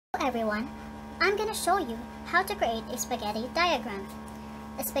everyone, I'm going to show you how to create a spaghetti diagram.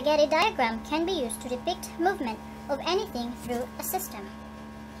 A spaghetti diagram can be used to depict movement of anything through a system.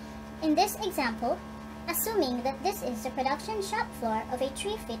 In this example, assuming that this is the production shop floor of a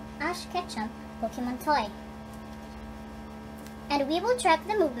 3-feet Ash Ketchum Pokemon toy, and we will track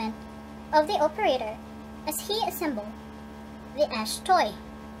the movement of the operator as he assembles the Ash toy.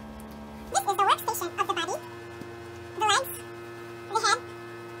 This is the workstation of the body, the legs, the head,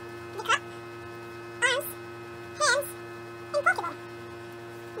 the cup, arms, hands, and Pokeball.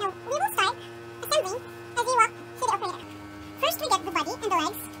 Now, we will start assembling as we walk to the operator. First, we get the body and the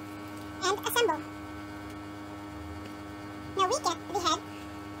legs and assemble. Now, we get the head,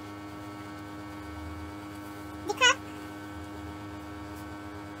 the cup,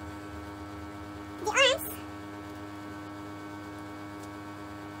 the arms,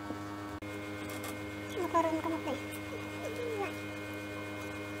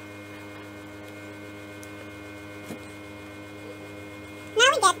 now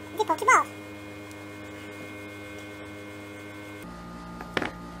we get the Pokeball.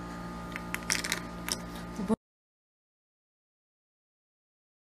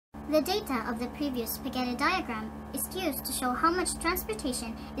 The data of the previous spaghetti diagram is used to show how much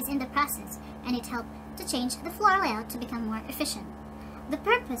transportation is in the process, and it helped to change the floor layout to become more efficient. The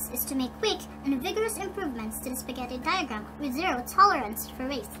purpose is to make quick and vigorous improvements to the spaghetti diagram with zero tolerance for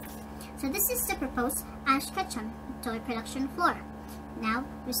waste. So this is the proposed Ash Ketchum toy production floor. Now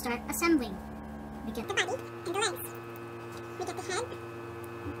we start assembling. We get The body and the legs. We get the head,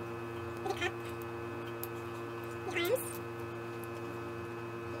 the cup, the arms,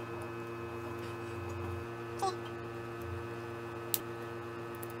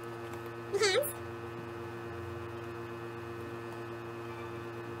 the hands,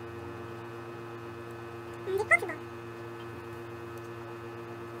 and the Pokeball.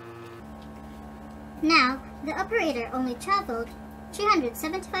 Now, the operator only traveled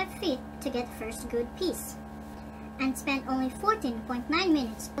 375 feet to get the first good piece, and spent only 14.9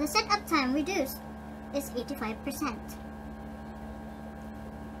 minutes. The setup time reduced is 85%.